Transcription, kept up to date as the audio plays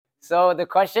So the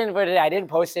question for today, I didn't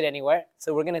post it anywhere,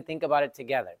 so we're going to think about it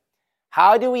together.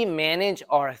 How do we manage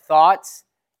our thoughts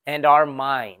and our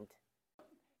mind?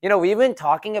 We've been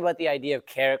talking about the idea of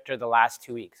character the last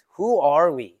 2 weeks. Who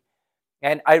are we?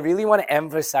 And I really want to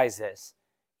emphasize this.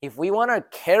 If we want our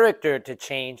character to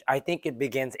change, I think it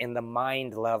begins in the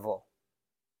mind level.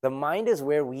 The mind is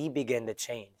where we begin to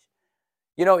change.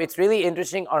 It's really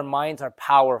interesting. Our minds are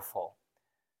powerful.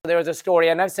 There was a story,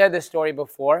 and I've said this story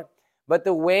before, but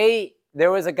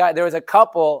there was a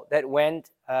couple that went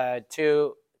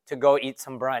to go eat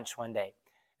some brunch one day.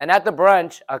 And at the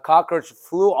brunch, a cockroach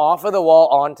flew off of the wall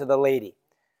onto the lady.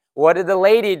 What did the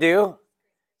lady do?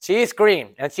 She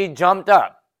screamed and she jumped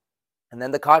up. And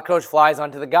then the cockroach flies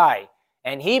onto the guy.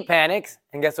 And he panics,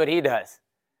 and guess what he does?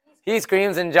 He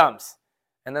screams and jumps.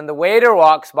 And then the waiter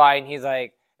walks by, and he's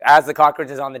like, as the cockroach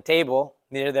is on the table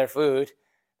near their food,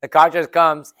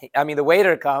 the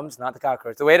waiter comes, not the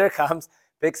cockroach. The waiter comes,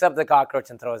 picks up the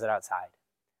cockroach and throws it outside.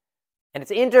 And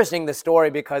it's interesting, the story,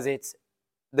 because it's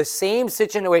the same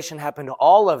situation happened to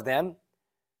all of them.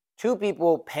 Two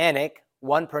people panic,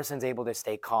 one person's able to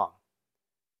stay calm.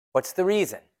 What's the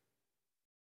reason?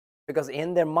 Because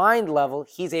in their mind level,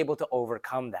 he's able to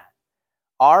overcome that.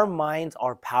 Our minds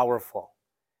are powerful.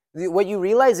 What you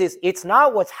realize is it's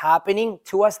not what's happening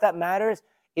to us that matters,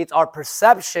 it's our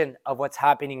perception of what's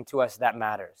happening to us that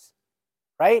matters,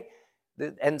 right?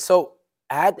 And so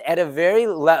at a very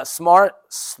smart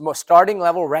starting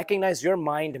level, recognize your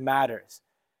mind matters.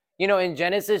 In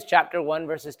Genesis chapter 1,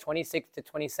 verses 26 to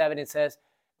 27, it says,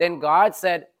 "Then God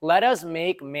said, let us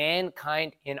make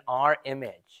mankind in our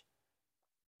image,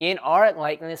 in our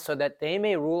likeness, so that they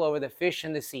may rule over the fish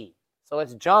in the sea." So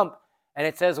let's jump. And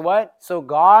it says what? So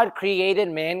God created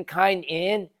mankind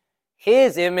in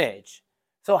his image.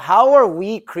 So how are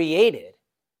we created?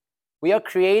 We are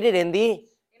created in the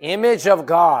image of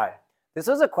God. This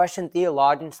was a question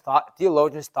theologians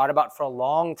thought about for a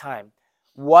long time.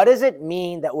 What does it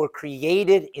mean that we're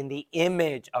created in the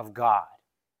image of God?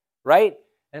 Right?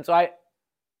 And so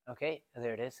okay,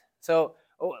 there it is. So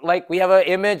like we have an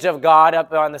image of God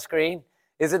up on the screen.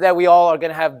 Is it that we all are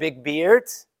going to have big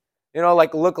beards?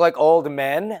 Look like old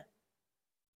men?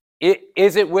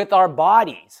 Is it with our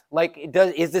bodies?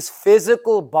 Is this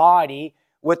physical body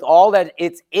with all that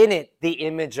it's in it the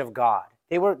image of God?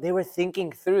 They were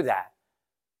thinking through that.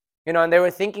 And they were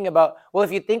thinking about, well,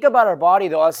 if you think about our body,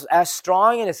 though, as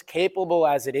strong and as capable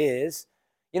as it is,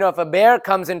 if a bear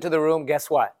comes into the room,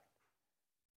 guess what?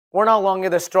 We're no longer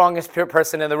the strongest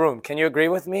person in the room. Can you agree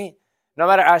with me? No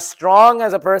matter as strong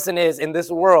as a person is in this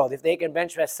world, if they can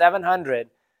bench press 700,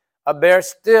 a bear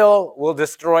still will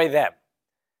destroy them.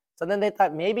 So then they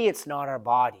thought, maybe it's not our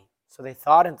body. So they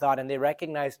thought, and they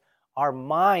recognized our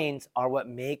minds are what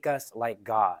make us like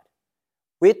God.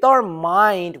 With our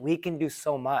mind, we can do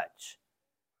so much.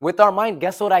 With our mind,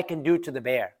 guess what I can do to the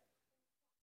bear?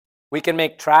 We can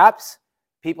make traps.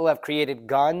 People have created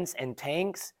guns and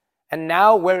tanks. And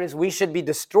now, whereas we should be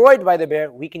destroyed by the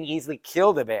bear, we can easily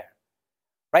kill the bear.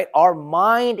 Right? Our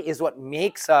mind is what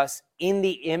makes us in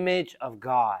the image of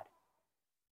God.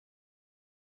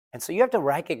 And so you have to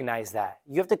recognize that.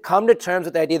 You have to come to terms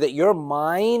with the idea that your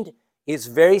mind is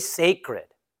very sacred.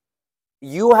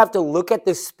 You have to look at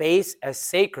this space as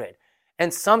sacred.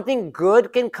 And something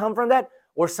good can come from that,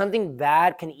 or something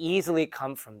bad can easily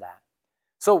come from that.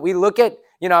 So we look at,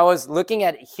 I was looking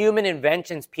at human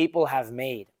inventions people have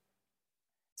made.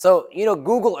 So,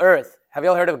 Google Earth. Have you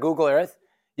all heard of Google Earth?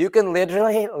 You can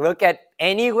literally look at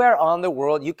anywhere on the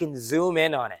world. You can zoom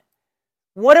in on it.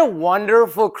 What a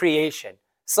wonderful creation.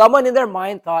 Someone in their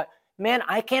mind thought, man,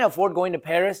 I can't afford going to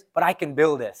Paris, but I can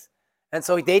build this. And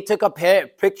so they took a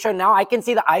picture. Now I can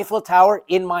see the Eiffel Tower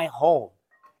in my home.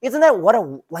 Isn't that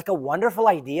a wonderful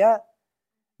idea?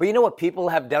 But you know what people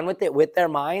have done with it, with their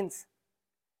minds?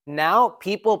 Now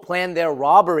people plan their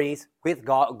robberies with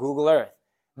Google Earth.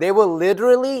 They will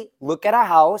literally look at a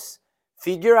house,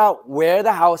 figure out where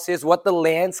the house is, what the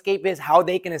landscape is, how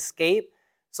they can escape.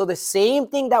 So the same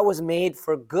thing that was made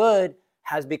for good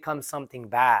has become something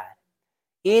bad.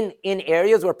 In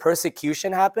areas where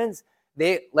persecution happens,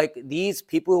 these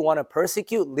people who want to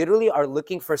persecute literally are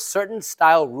looking for certain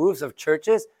style roofs of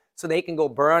churches so they can go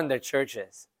burn their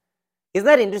churches. Isn't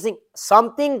that interesting?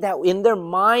 Something that in their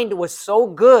mind was so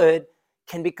good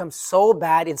can become so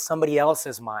bad in somebody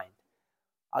else's mind.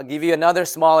 I'll give you another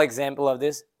small example of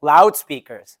this.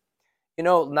 Loudspeakers.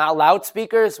 Now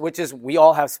loudspeakers, which is we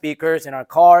all have speakers in our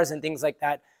cars and things like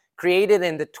that, created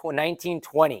in the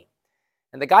 1920.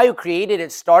 And the guy who created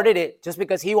it started it just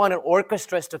because he wanted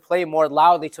orchestras to play more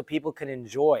loudly so people could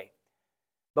enjoy.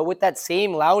 But with that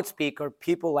same loudspeaker,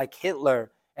 people like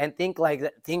Hitler and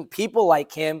people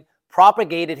like him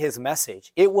propagated his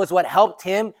message. It was what helped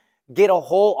him get a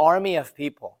whole army of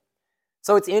people.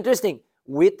 So it's interesting.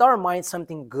 With our mind,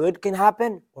 something good can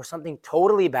happen or something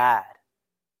totally bad.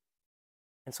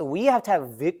 And so we have to have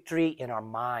victory in our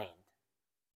mind.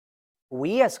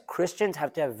 We as Christians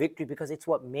have to have victory because it's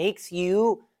what makes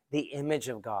you the image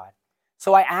of God.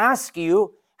 So I ask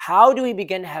you, how do we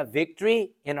begin to have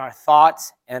victory in our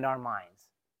thoughts and our minds?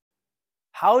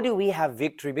 How do we have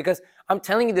victory? Because I'm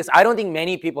telling you this, I don't think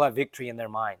many people have victory in their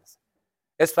minds.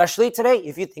 Especially today,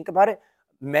 if you think about it,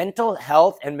 mental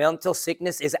health and mental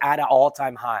sickness is at an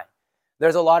all-time high.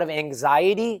 There's a lot of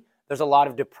anxiety, there's a lot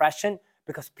of depression,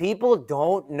 because people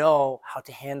don't know how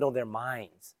to handle their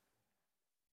minds.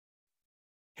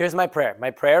 Here's my prayer.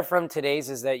 My prayer from today's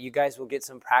is that you guys will get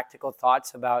some practical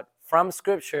thoughts about, from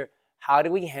Scripture, how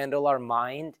do we handle our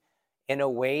mind in a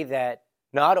way that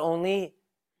not only,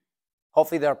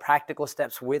 hopefully there are practical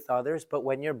steps with others, but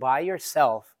when you're by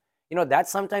yourself,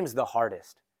 that's sometimes the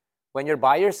hardest. When you're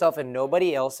by yourself and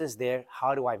nobody else is there,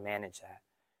 how do I manage that?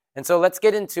 And so let's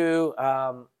get into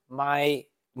my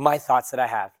thoughts that I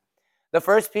have. The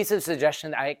first piece of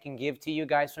suggestion I can give to you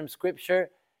guys from Scripture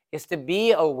is to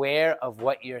be aware of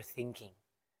what you're thinking.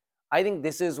 I think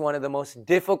this is one of the most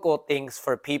difficult things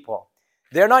for people.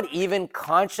 They're not even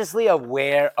consciously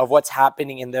aware of what's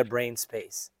happening in their brain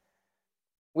space.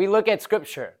 We look at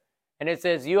Scripture, and it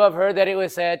says, "You have heard that it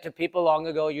was said to people long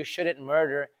ago, you shouldn't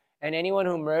murder, and anyone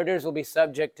who murders will be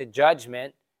subject to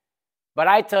judgment. But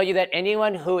I tell you that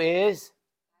anyone who is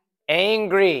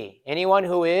angry with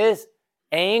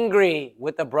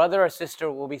a brother or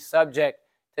sister will be subject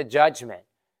to judgment."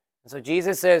 And so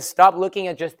Jesus says, stop looking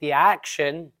at just the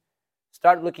action,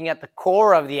 start looking at the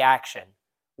core of the action.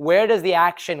 Where does the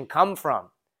action come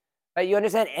from? Right? You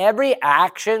understand, every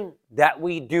action that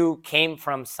we do came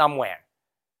from somewhere.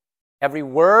 Every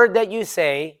word that you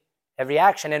say, every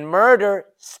action, and murder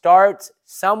starts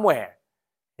somewhere.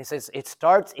 It says it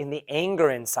starts in the anger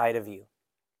inside of you.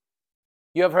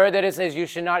 You have heard that it says you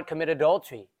should not commit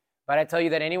adultery. But I tell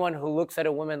you that anyone who looks at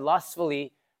a woman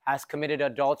lustfully has committed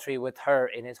adultery with her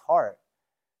in his heart.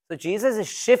 So Jesus is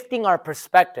shifting our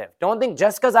perspective. Don't think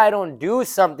just because I don't do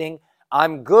something,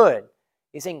 I'm good.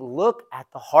 He's saying, look at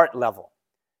the heart level.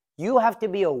 You have to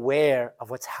be aware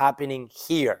of what's happening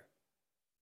here.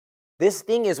 This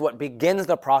thing is what begins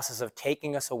the process of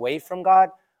taking us away from God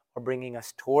or bringing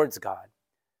us towards God.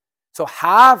 So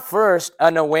have first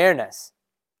an awareness.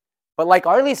 But like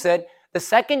Arlie said, the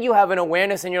second you have an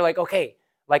awareness and you're like, okay,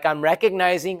 like I'm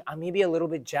recognizing I may be a little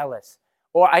bit jealous,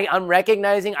 or I'm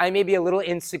recognizing I may be a little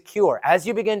insecure. As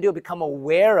you begin to become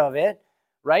aware of it,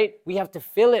 right, we have to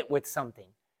fill it with something.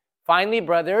 Finally,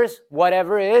 brothers,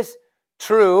 whatever is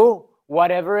true,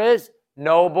 whatever is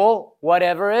noble,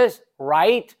 whatever is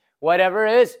right, whatever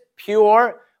is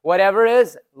pure, whatever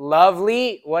is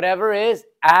lovely, whatever is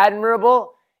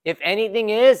admirable, if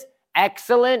anything is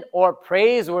excellent or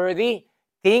praiseworthy,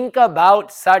 think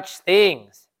about such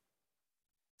things.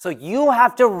 So you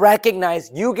have to recognize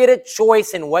you get a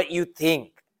choice in what you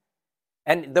think.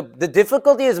 And the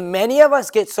difficulty is many of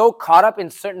us get so caught up in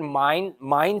certain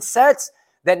mindsets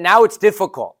that now it's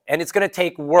difficult and it's going to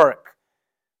take work.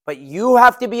 But you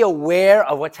have to be aware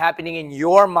of what's happening in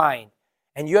your mind.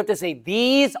 And you have to say,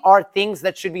 these are things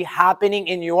that should be happening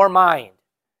in your mind.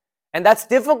 And that's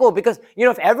difficult because,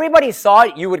 if everybody saw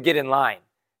it, you would get in line.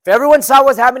 If everyone saw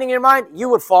what's happening in your mind, you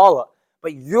would follow.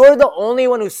 But you're the only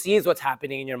one who sees what's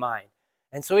happening in your mind.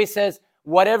 And so he says,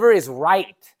 whatever is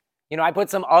right. I put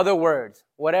some other words.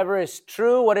 Whatever is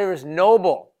true, whatever is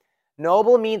noble.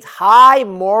 Noble means high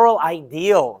moral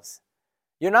ideals.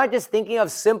 You're not just thinking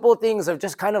of simple things of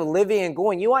just kind of living and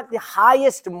going. You want the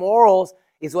highest morals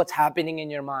is what's happening in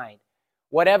your mind.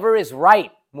 Whatever is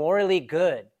right, morally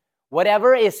good.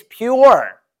 Whatever is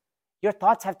pure. Your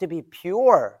thoughts have to be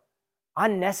pure.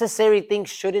 Unnecessary things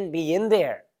shouldn't be in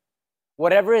there.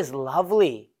 Whatever is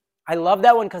lovely. I love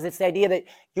that one because it's the idea that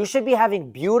you should be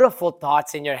having beautiful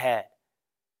thoughts in your head.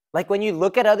 Like when you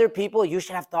look at other people, you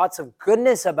should have thoughts of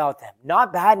goodness about them,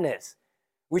 not badness.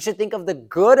 We should think of the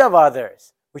good of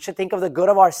others. We should think of the good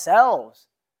of ourselves.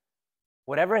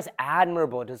 Whatever is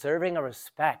admirable, deserving of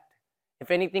respect.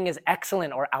 If anything is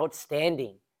excellent or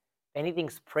outstanding, if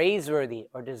anything's praiseworthy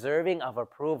or deserving of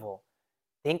approval,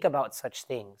 think about such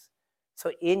things.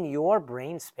 So in your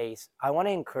brain space, I want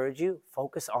to encourage you,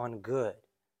 focus on good.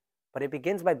 But it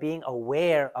begins by being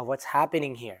aware of what's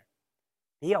happening here.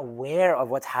 Be aware of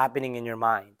what's happening in your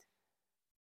mind.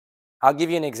 I'll give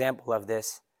you an example of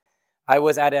this. I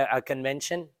was at a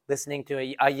convention listening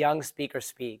to a young speaker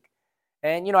speak.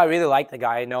 And, I really like the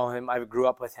guy. I know him. I grew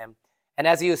up with him. And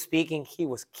as he was speaking, he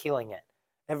was killing it.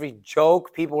 Every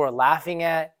joke people were laughing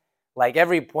at. Like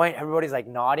every point, everybody's like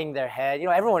nodding their head. You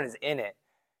know, everyone is in it.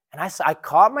 And I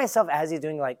caught myself as he's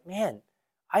doing like, man,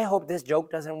 I hope this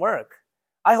joke doesn't work.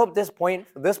 I hope this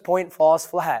point falls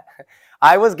flat.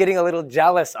 I was getting a little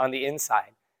jealous on the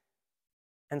inside.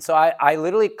 And so I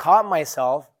literally caught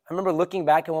myself. I remember looking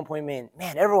back at one point, man,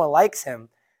 everyone likes him.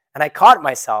 And I caught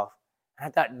myself. And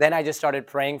I thought, then I just started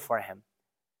praying for him.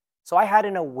 So I had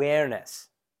an awareness.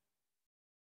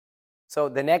 So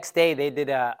the next day they did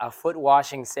a foot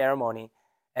washing ceremony,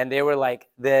 and they were like,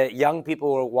 the young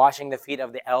people were washing the feet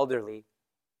of the elderly.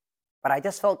 But I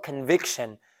just felt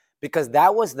conviction because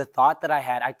that was the thought that I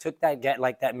had. I took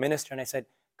that minister and I said,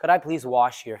 could I please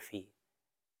wash your feet?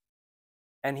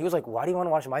 And he was like, why do you want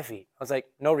to wash my feet? I was like,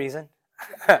 no reason.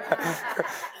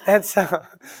 And so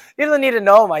you don't need to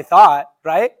know my thought,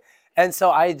 right? And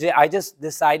so I just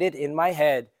decided in my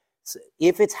head, so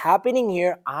if it's happening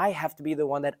here, I have to be the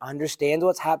one that understands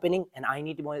what's happening, and I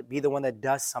need to be the one that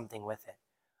does something with it.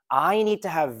 I need to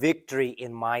have victory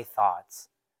in my thoughts.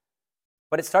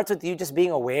 But it starts with you just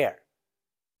being aware.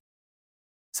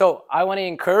 So I want to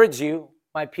encourage you,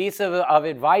 my piece of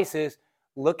advice is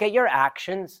look at your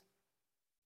actions.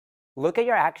 Look at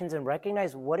your actions and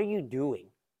recognize, what are you doing?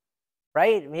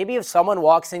 Right? Maybe if someone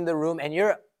walks in the room and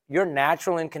your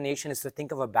natural inclination is to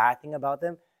think of a bad thing about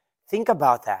them, think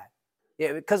about that.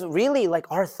 Yeah, because really, like,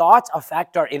 our thoughts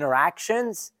affect our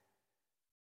interactions.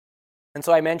 And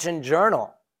so I mentioned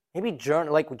journal. Maybe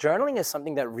journaling is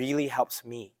something that really helps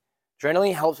me.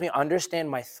 Journaling helps me understand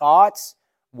my thoughts,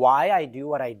 why I do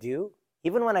what I do.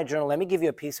 Even when I journal, let me give you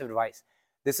a piece of advice.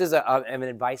 This is an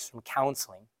advice from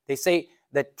counseling. They say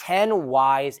the 10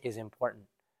 whys is important.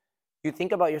 You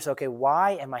think about yourself, okay,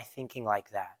 why am I thinking like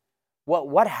that?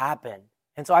 What happened?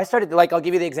 And so I started, like, I'll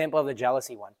give you the example of the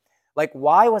jealousy one. Like,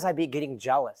 why was I getting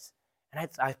jealous? And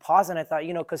I paused and I thought,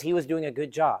 because he was doing a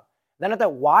good job. Then I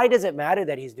thought, why does it matter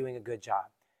that he's doing a good job?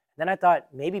 Then I thought,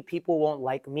 maybe people won't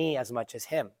like me as much as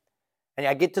him. And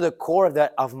I get to the core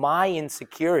of my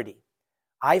insecurity.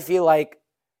 I feel like,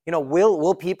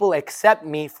 will people accept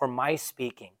me for my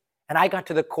speaking? And I got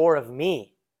to the core of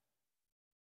me.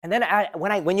 And then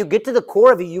when you get to the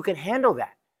core of it, you can handle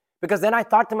that. Because then I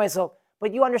thought to myself,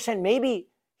 but you understand, maybe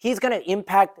he's going to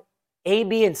impact A,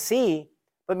 B, and C,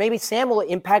 but maybe Sam will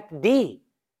impact D.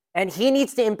 And he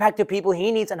needs to impact the people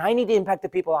he needs, and I need to impact the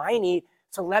people I need.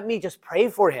 So let me just pray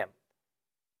for him.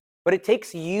 But it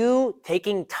takes you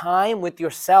taking time with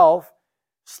yourself,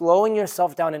 slowing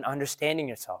yourself down and understanding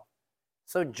yourself.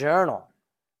 So journal.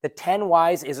 The 10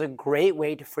 whys is a great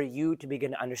way for you to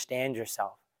begin to understand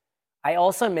yourself. I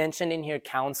also mentioned in here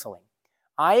counseling.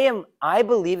 I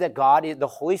believe that the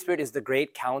Holy Spirit is the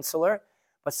great counselor,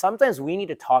 but sometimes we need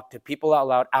to talk to people out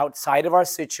loud outside of our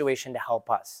situation to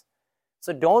help us.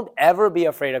 So don't ever be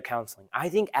afraid of counseling. I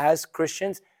think as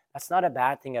Christians, that's not a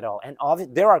bad thing at all. And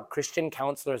obviously, there are Christian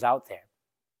counselors out there.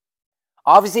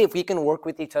 Obviously, if we can work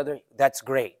with each other, that's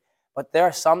great. But there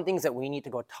are some things that we need to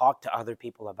go talk to other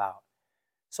people about.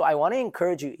 So I want to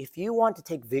encourage you, if you want to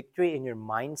take victory in your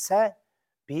mindset,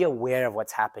 be aware of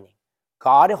what's happening.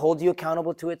 God holds you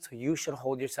accountable to it, so you should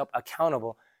hold yourself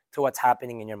accountable to what's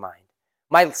happening in your mind.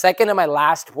 My second and my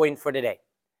last point for today.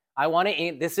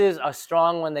 This is a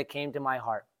strong one that came to my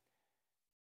heart.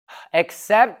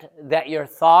 Accept that your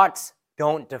thoughts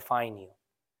don't define you.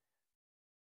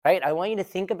 Right? I want you to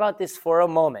think about this for a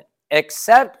moment.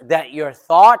 Accept that your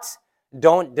thoughts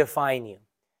don't define you.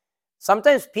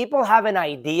 Sometimes people have an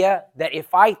idea that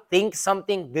if I think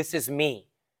something, this is me,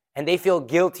 and they feel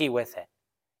guilty with it.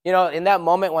 In that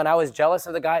moment when I was jealous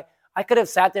of the guy, I could have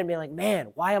sat there and been like,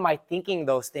 man, why am I thinking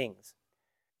those things?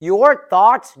 Your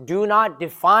thoughts do not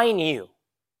define you.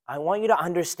 I want you to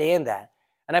understand that.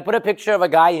 And I put a picture of a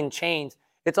guy in chains.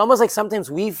 It's almost like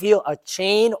sometimes we feel a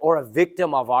chain or a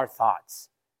victim of our thoughts.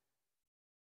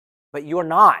 But you're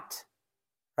not,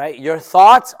 right? Your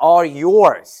thoughts are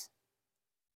yours.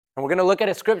 And we're going to look at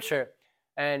a scripture.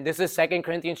 And this is 2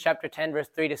 Corinthians chapter 10, verse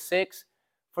 3-6.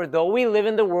 For though we live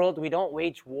in the world, we don't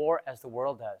wage war as the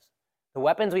world does. The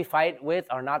weapons we fight with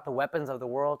are not the weapons of the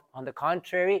world. On the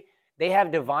contrary, they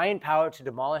have divine power to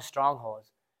demolish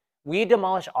strongholds. We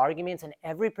demolish arguments and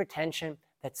every pretension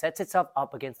that sets itself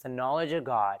up against the knowledge of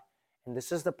God. And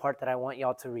this is the part that I want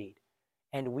y'all to read.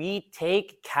 And we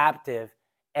take captive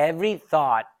every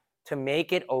thought to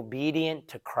make it obedient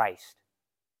to Christ.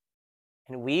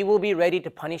 And we will be ready to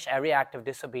punish every act of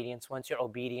disobedience once your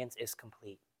obedience is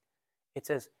complete. It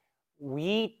says,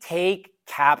 we take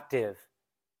captive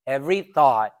every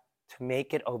thought to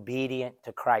make it obedient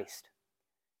to Christ.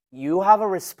 You have a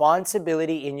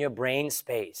responsibility in your brain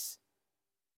space.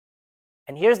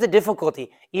 And here's the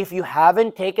difficulty. If you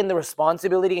haven't taken the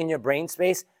responsibility in your brain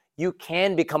space, you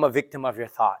can become a victim of your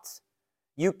thoughts.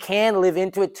 You can live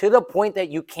into it to the point that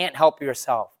you can't help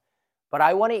yourself. But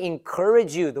I want to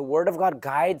encourage you. The Word of God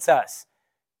guides us.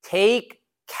 Take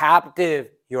captive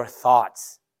your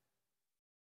thoughts.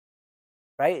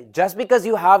 Right? Just because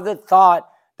you have the thought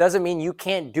doesn't mean you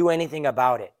can't do anything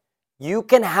about it. You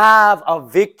can have a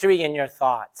victory in your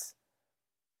thoughts.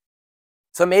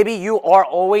 So maybe you are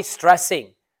always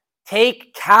stressing.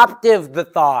 Take captive the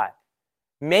thought.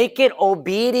 Make it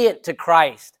obedient to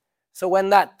Christ. So when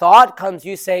that thought comes,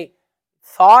 you say,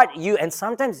 and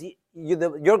sometimes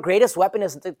your greatest weapon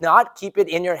is to not keep it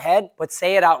in your head, but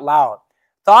say it out loud.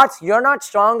 Thoughts, you're not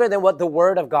stronger than what the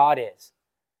Word of God is.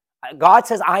 God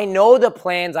says, I know the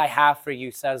plans I have for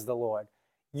you, says the Lord.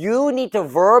 You need to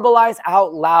verbalize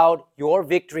out loud your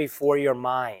victory for your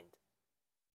mind.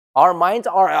 Our minds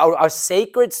are a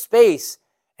sacred space,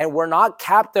 and we're not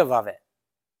captive of it.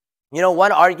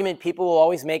 One argument people will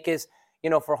always make is,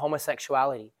 for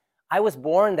homosexuality. I was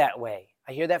born that way.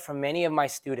 I hear that from many of my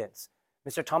students.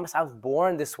 Mr. Thomas, I was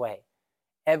born this way.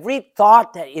 Every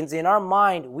thought that is in our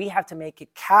mind, we have to make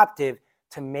it captive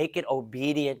to make it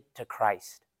obedient to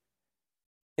Christ.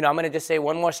 I'm going to just say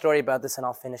one more story about this and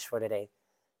I'll finish for today.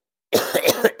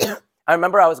 I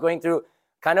remember I was going through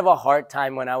kind of a hard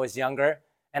time when I was younger.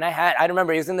 And I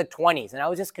remember it was in the 20s and I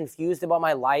was just confused about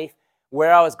my life,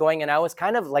 where I was going. And I was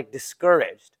kind of like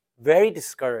discouraged, very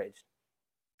discouraged.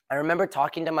 I remember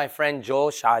talking to my friend Joel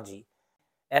Shaji,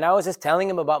 and I was just telling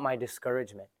him about my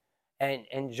discouragement.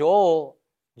 And Joel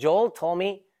told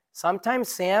me, sometimes,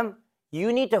 Sam,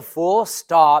 you need to full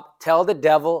stop tell the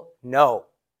devil, no,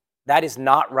 that is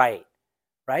not right,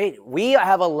 right? We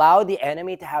have allowed the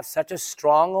enemy to have such a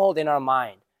stronghold in our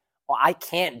mind. Well, I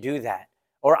can't do that,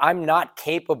 or I'm not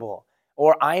capable,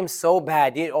 or I'm so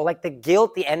bad, or like the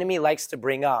guilt the enemy likes to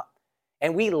bring up.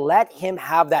 And we let him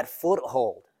have that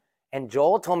foothold. And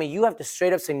Joel told me, you have to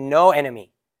straight up say, no,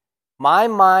 enemy. My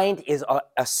mind is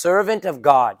a servant of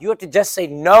God. You have to just say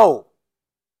no.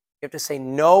 You have to say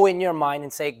no in your mind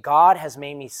and say, God has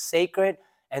made me sacred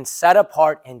and set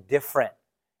apart and different.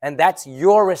 And that's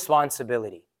your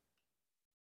responsibility.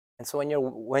 And so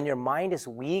when your mind is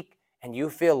weak and you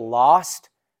feel lost,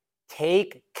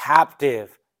 take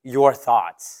captive your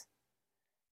thoughts.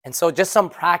 And so just some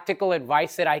practical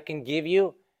advice that I can give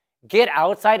you: get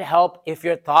outside help if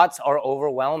your thoughts are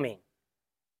overwhelming.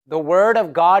 The Word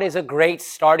of God is a great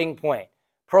starting point.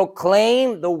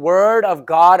 Proclaim the Word of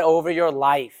God over your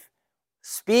life.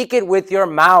 Speak it with your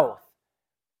mouth.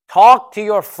 Talk to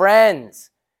your friends.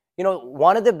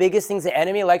 One of the biggest things the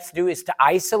enemy likes to do is to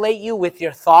isolate you with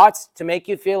your thoughts, to make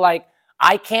you feel like,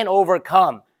 I can't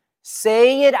overcome.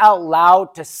 Say it out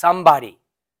loud to somebody.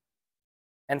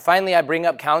 And finally, I bring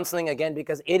up counseling again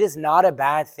because it is not a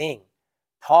bad thing.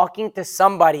 Talking to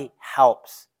somebody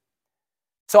helps.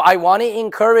 So I want to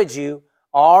encourage you,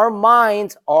 our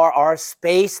minds are our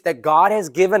space that God has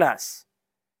given us.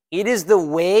 It is the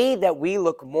way that we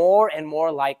look more and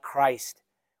more like Christ.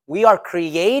 We are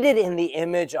created in the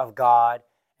image of God,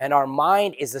 and our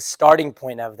mind is the starting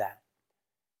point of that.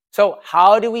 So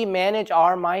how do we manage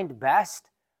our mind best?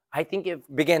 I think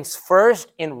it begins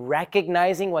first in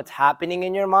recognizing what's happening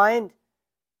in your mind.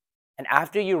 And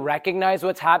after you recognize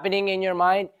what's happening in your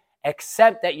mind,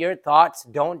 accept that your thoughts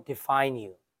don't define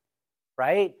you,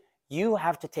 right? You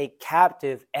have to take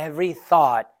captive every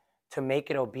thought to make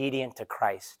it obedient to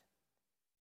Christ.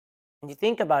 When you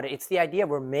think about it, it's the idea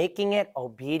we're making it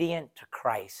obedient to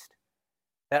Christ.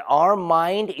 That our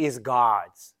mind is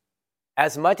God's.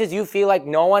 As much as you feel like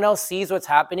no one else sees what's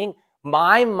happening,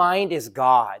 my mind is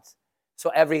God's.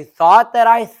 So every thought that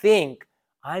I think,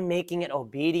 I'm making it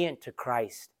obedient to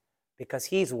Christ because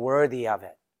He's worthy of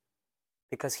it.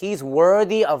 Because He's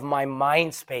worthy of my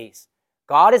mind space.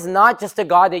 God is not just a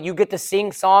God that you get to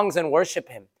sing songs and worship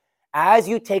Him. As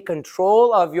you take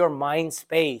control of your mind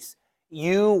space,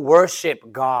 you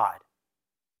worship God.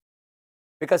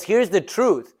 Because here's the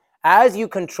truth. As you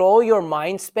control your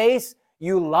mind space,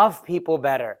 you love people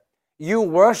better. You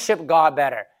worship God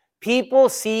better. People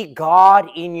see God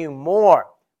in you more,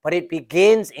 but it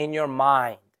begins in your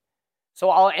mind. So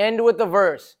I'll end with the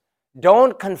verse.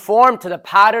 Don't conform to the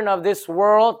pattern of this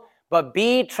world, but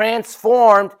be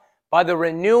transformed by the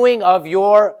renewing of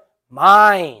your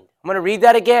mind. I'm going to read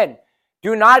that again.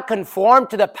 Do not conform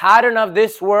to the pattern of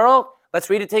this world. Let's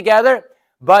read it together.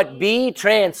 But be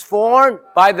transformed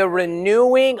by the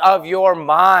renewing of your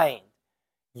mind.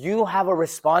 You have a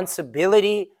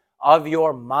responsibility of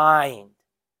your mind.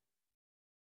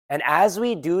 And as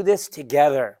we do this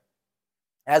together,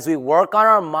 as we work on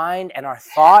our mind and our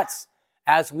thoughts,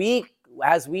 as we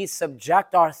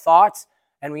subject our thoughts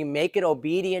and we make it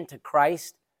obedient to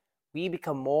Christ, we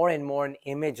become more and more an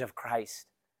image of Christ.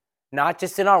 Not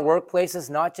just in our workplaces,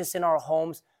 not just in our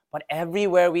homes, but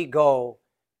everywhere we go,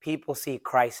 people see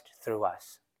Christ through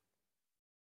us.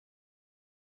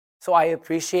 So I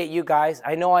appreciate you guys.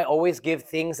 I know I always give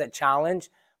things that challenge,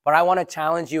 but I want to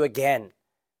challenge you again.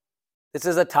 This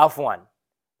is a tough one.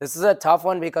 This is a tough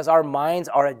one because our minds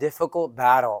are a difficult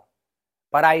battle.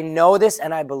 But I know this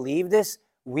and I believe this,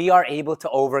 we are able to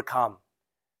overcome.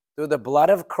 Through the blood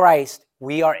of Christ,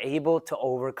 we are able to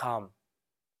overcome.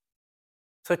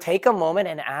 So take a moment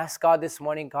and ask God this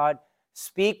morning, God,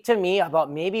 speak to me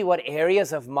about maybe what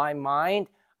areas of my mind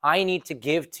I need to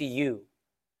give to you.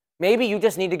 Maybe you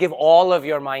just need to give all of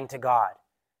your mind to God.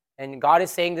 And God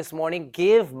is saying this morning,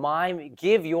 give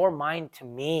your mind to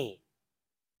me.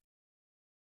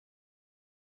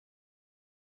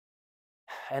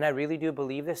 And I really do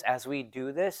believe this. As we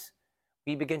do this,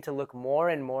 we begin to look more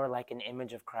and more like an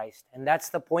image of Christ. And that's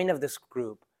the point of this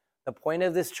group. The point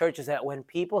of this church is that when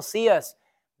people see us,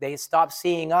 they stop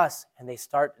seeing us and they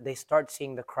start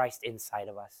seeing the Christ inside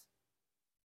of us.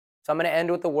 So I'm going to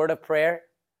end with a word of prayer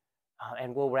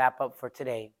and we'll wrap up for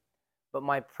today. But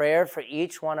my prayer for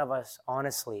each one of us,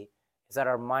 honestly, is that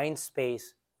our mind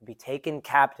space be taken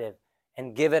captive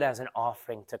and give it as an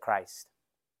offering to Christ.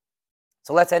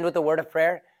 So let's end with a word of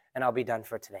prayer and I'll be done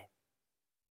for today.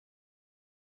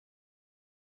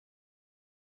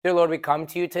 Dear Lord, we come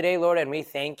to you today, Lord, and we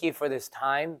thank you for this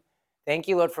time. Thank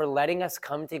you, Lord, for letting us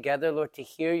come together, Lord, to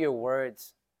hear your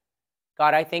words.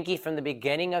 God, I thank you from the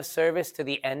beginning of service to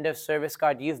the end of service,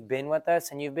 God, you've been with us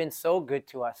and you've been so good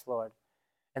to us, Lord.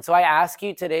 And so I ask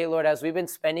you today, Lord, as we've been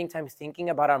spending time thinking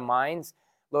about our minds,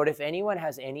 Lord, if anyone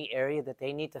has any area that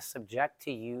they need to subject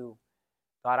to you,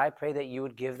 God, I pray that you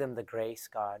would give them the grace,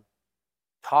 God.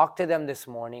 Talk to them this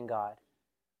morning, God.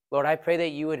 Lord, I pray that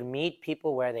you would meet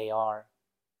people where they are.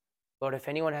 Lord, if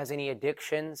anyone has any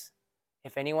addictions,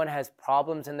 if anyone has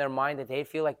problems in their mind that they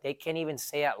feel like they can't even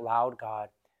say out loud, God,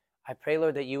 I pray,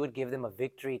 Lord, that you would give them a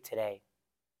victory today.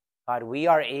 God, we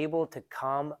are able to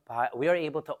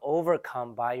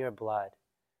overcome by your blood.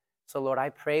 So, Lord, I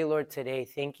pray, Lord, today,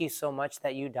 thank you so much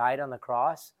that you died on the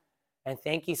cross. And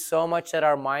thank you so much that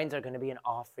our minds are going to be an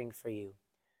offering for you.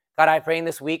 God, I pray in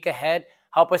this week ahead,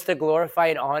 help us to glorify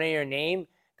and honor your name.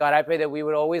 God, I pray that we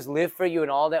would always live for you in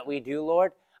all that we do,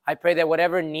 Lord. I pray that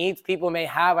whatever needs people may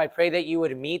have, I pray that you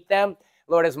would meet them.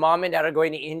 Lord, as mom and dad are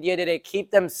going to India today,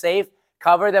 keep them safe,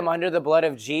 cover them under the blood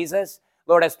of Jesus.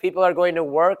 Lord, as people are going to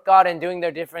work, God, and doing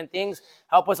their different things,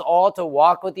 help us all to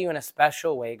walk with you in a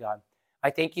special way, God. I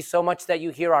thank you so much that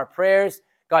you hear our prayers.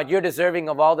 God, you're deserving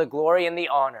of all the glory and the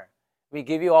honor. We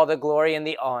give you all the glory and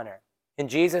the honor. In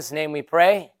Jesus' name we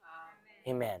pray.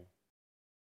 Amen. Amen.